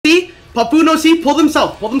Papu no C, pull them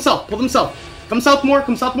south, pull them south, pull them south. Come south more,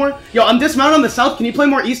 come south more. Yo, I'm dismounted on the south. Can you play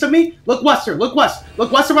more east of me? Look west here, look west.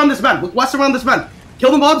 Look west around this bend, look west around this bend.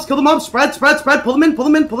 Kill the mobs, spread, spread, spread. Pull them in, pull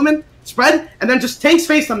them in, pull them in. Spread, and then just tanks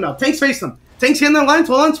face them now. Tanks face them. Tanks in their lines,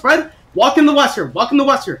 hold on, spread. Walk in the west here, walk in the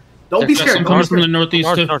west here. Don't be scared, don't be scared. From the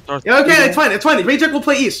northeast too. Yeah, okay, it's fine, it's fine. Rayjack will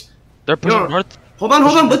play east. They're pushing north. Hold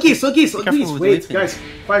on, look east, look east, look east. Wait, guys,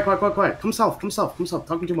 quiet. Come south,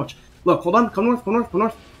 talking too much. Look, hold on, come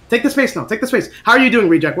north. Take the space now, take the space. How are you doing,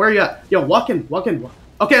 Reject? Where are you at? Yo, walk in.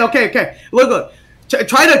 Okay. Look.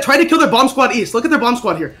 Try to kill their bomb squad east. Look at their bomb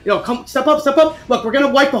squad here. Yo, come, step up. Look, we're gonna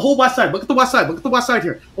wipe the whole west side. Look at the west side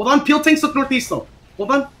here. Hold on, peel tanks, look northeast though.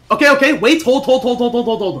 Hold on. Okay, wait,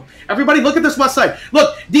 hold. Everybody look at this west side.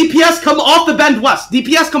 Look, DPS come off the bend west.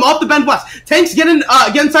 Tanks get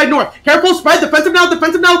inside north. Careful, spread, defensive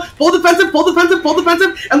now. Full defensive.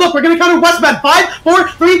 And look, we're gonna counter west bend. 5, 4,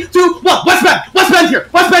 3, 2, 1. West bend here.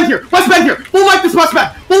 Full wipe this west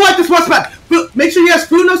bend. Make sure you guys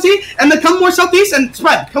food no see, and then come more southeast and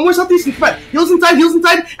spread. Heels inside,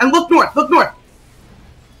 and look north.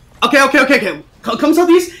 Okay. Come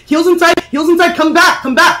southeast, heels inside, come back.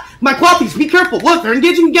 My clothies, be careful. Look, they're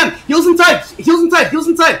engaging again. Heels inside.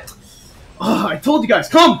 Oh, I told you guys.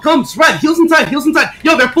 Come, spread. Heels inside.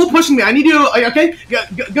 Yo, they're full pushing me. I need you to, okay?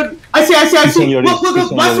 Good. I see. Look.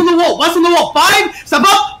 West on the wall. 5, step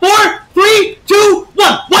up. 4, 3, 2,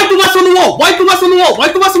 1. Wipe the west on the wall. Wipe the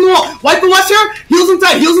west here. Heels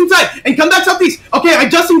inside. And come back southeast. Okay, I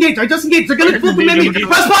just engaged. They're gonna full commit me.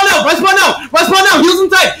 Respawn now. Heels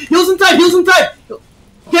inside.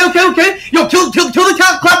 Okay. Yo, kill the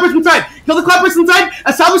clappers inside.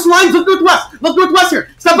 Establish lines. Look northwest here.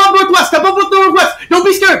 Step up northwest. Don't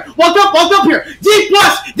be scared. Walk up here. Deep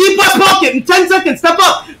west pocket in 10 seconds. Step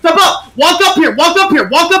up. Walk up here.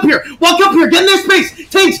 Get in their space.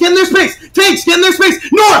 Tanks, get in their space.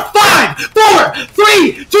 North. 5, 4,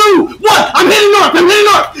 3, 2, 1. I'm hitting north. Hit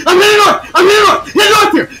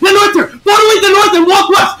north here. Float the north and walk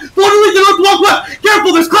west.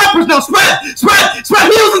 Careful, there's clappers now. Spread.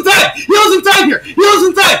 Heels inside here.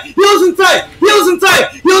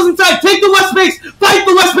 Take the west space. Fight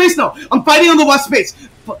the west space now. I'm fighting on the west space.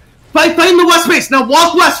 Fighting the west space. Now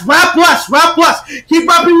walk west. Wrap west. Keep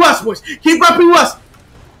wrapping west, boys. Keep wrapping west.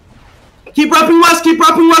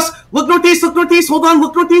 Look northeast. Hold on,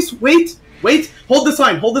 look northeast. Wait. Hold this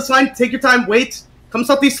line. Take your time. Wait. Come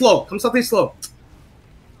southeast slow.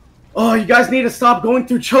 Oh, you guys need to stop going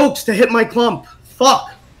through chokes to hit my clump.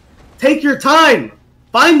 Fuck. Take your time.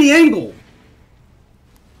 Find the angle.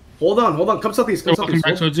 Hold on. Come southeast. Okay,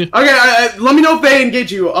 let me know if they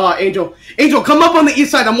engage you, Angel. Angel, come up on the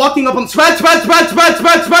east side. I'm walking up on spread. Defensive.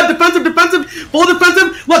 Full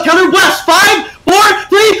defensive. Look, counter west. 5, 4,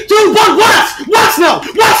 3, 2, 1. West now.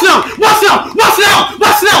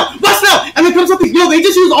 And then come southeast. Yo, they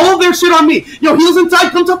just used all of their shit on me. Yo, heels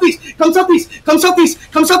inside. Come southeast. Spread.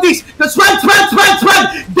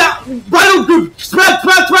 Bridal group. Spread.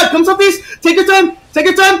 Come southeast. Take your time.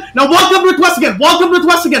 Now walk up northwest again. Let's go.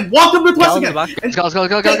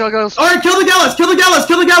 Alright, kill the Gallas. Kill the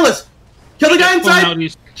guy inside.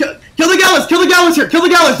 Kill the Gallas here. Don't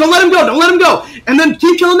let him go. And then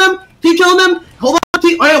keep killing them. Hold on.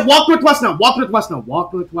 Alright, walk northwest now. We're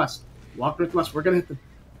gonna hit them.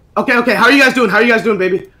 Okay. How are you guys doing,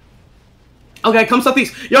 baby? Okay, come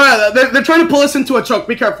southeast. Yo, they're trying to pull us into a choke.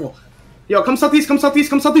 Be careful. Yo, come southeast. Spread.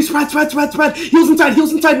 Heels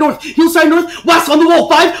inside north. West on the wall.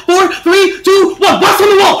 5, 4, 3, 2, 1. West on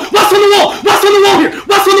the wall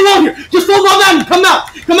here. Just full ball down. Come out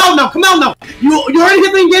now. You already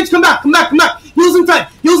hit the engage. Come back. Heels inside.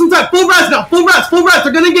 Full res now.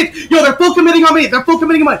 They're gonna engage. Yo, they're full committing on me.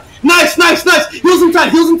 Nice. Heels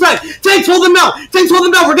inside. Tanks, hold them now.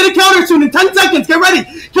 We're gonna counter soon in 10 seconds. Get ready.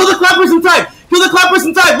 Kill the clappers inside.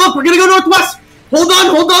 Look, we're gonna go northwest. Hold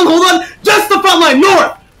on. Just the front line.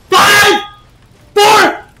 North. 5,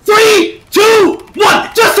 4, 3, 2, 1.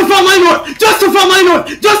 Just the front line north.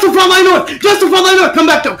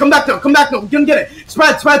 Come back though. We're gonna get it.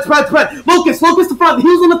 Spread. Locust the front.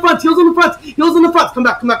 Heels on the front. Come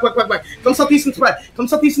back. Come southeast and spread.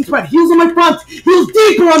 Heels on my front. Heels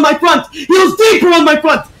deeper on my front.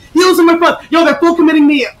 Yo, they're full committing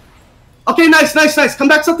me. Okay, nice. Come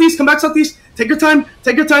back southeast. Take your time.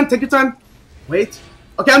 Wait.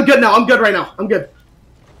 Okay, I'm good now. I'm good right now.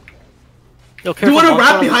 Yo, do you want to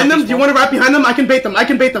wrap behind them? I can bait them.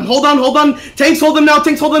 Hold on. Tanks, hold them now.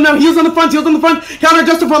 Heels on the front. Counter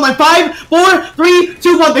just the front line. 5, 4, 3,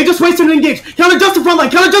 2, 1. They just wasted an engage. Counter just the front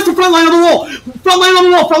line. On the wall. Front line on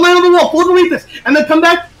the wall. Full delete this. And then come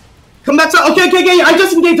back. Okay. I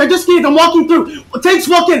just engaged. I'm walking through. Tanks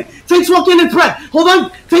walk in. Tanks walk in and spread. Hold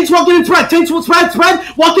on. Tanks walk in and spread. Tanks will spread.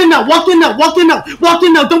 Walk in now. Walk in now. Walk in now. Walk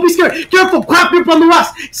in now. Don't be scared. Careful. Crap grip on the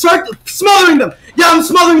west. Start smothering them. Yeah, I'm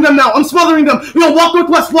smothering them now. I'm smothering them. Yo, walk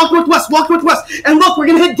northwest. Walk northwest. Walk northwest. And look, we're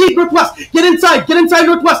gonna hit deep northwest. Get inside. Get inside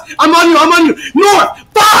northwest. I'm on you. I'm on you. North.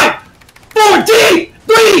 5, 4, D,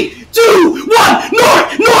 3, 2, 1.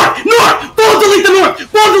 North. North. North. Full delete the north.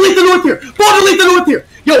 Full delete the north here. Full delete the north here.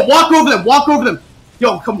 Yo, walk over them. Walk over them.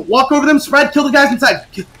 Yo, come walk over them. Spread. Kill the guys inside.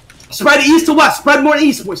 Spread east to west. Spread more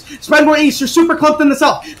east, boys. Spread more east. You're super clumped in the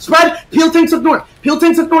south. Spread. Peel tanks up north. Peel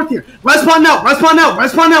tanks up north here. Respawn now. Respawn now.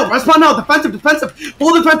 Respawn now. Respawn now. Defensive. Defensive.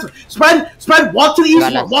 Full defensive. Spread. Spread. Walk to the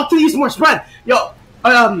east more. Walk to the east more. Spread. Yo,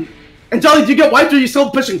 Angeli, do you get wiped or are you still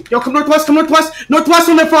pushing? Yo, come northwest. Come northwest. Northwest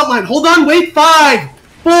on their front line. Hold on. Wait. 5,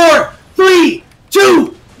 4, 3,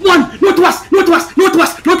 2, 1. Northwest. Northwest.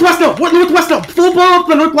 Northwest. Northwest now. Northwest now. Full blow up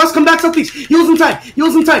the northwest. Come back southeast. Heels inside.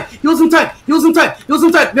 Heels inside. Heels inside. Heels inside. Heels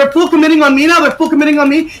inside. They're full committing on me now. They're full committing on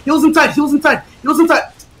me. Heels inside. Heels inside. Heels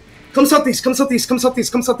inside. Come southeast. Come southeast. Come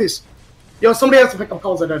southeast. Come southeast. Yo, somebody has to pick up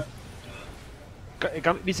calls. I did.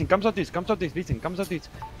 Listen, come southeast. Come southeast. Listen, come southeast.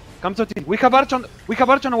 Come southeast. We have arch on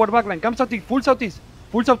our backline. Come southeast. Full southeast.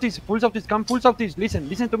 Full southeast. Full southeast. Come full southeast. Listen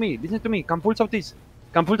to me. Listen to me. Come full southeast.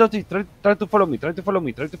 Come full southeast. Try to follow me. Try to follow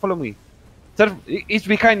me. Try to follow me. Sir, it's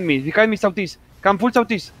behind me. Behind me southeast. Come full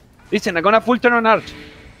southeast. Listen, I'm gonna full turn on arch.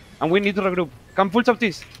 And we need to regroup. Come full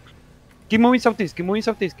southeast. Keep moving southeast. Keep moving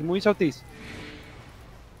southeast. Keep moving southeast.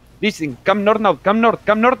 Listen, come north now. Come north.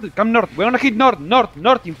 Come north. Come north. We're gonna hit north. North.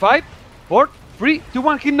 North in 5, 4, 3, 2,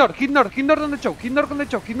 1. Hit north. Hit north. Hit north on the choke. Hit north on the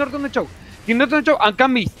choke. Hit north on the choke. Hit north on the choke. And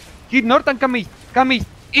come east. Hit north and come east. Come east.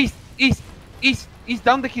 East. East. East. East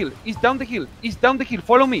down the hill. East down the hill. East down the hill.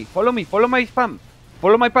 Follow me. Follow me. Follow my spam.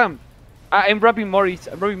 Follow my spam. I'm wrapping more east.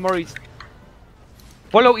 I'm wrapping more east.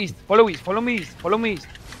 Follow east. Follow east. Follow me east. Follow me east.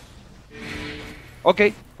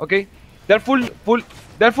 Okay. Okay. They're full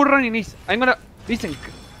running east. I'm gonna listen.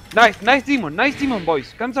 Nice demon,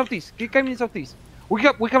 boys. Come southeast. Keep coming southeast. We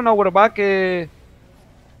have now our back.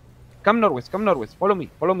 Come northwest. Follow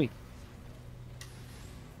me.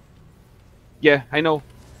 Yeah, I know.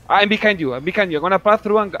 I'm behind you. I'm gonna pass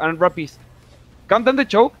through and wrap east. Come down the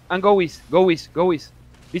choke and go east. Go east.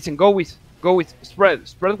 Listen, go east. Spread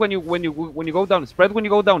when you go down. Spread when you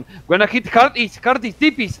go down. We're gonna hit hard east.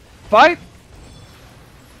 Deep east. 5,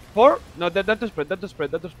 4. No, that to spread.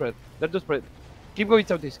 Keep going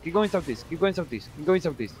southeast. Keep going southeast.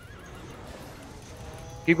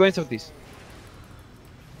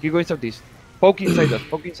 Poke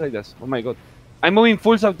inside us. Oh my god. I'm moving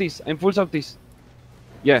full southeast.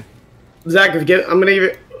 Yeah. Zach, I'm gonna give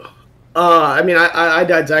you. I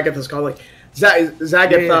died. Zach at this call. Like, Zach,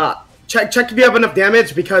 check if you have enough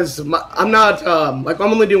damage because I'm not. I'm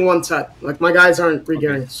only doing one set. Like my guys aren't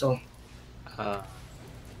re-gearing, so. I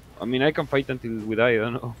mean, I can fight until we die. I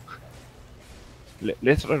don't know.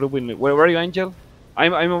 Let's regroup. Where are you, Angel?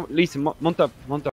 I'm. Listen, mount up.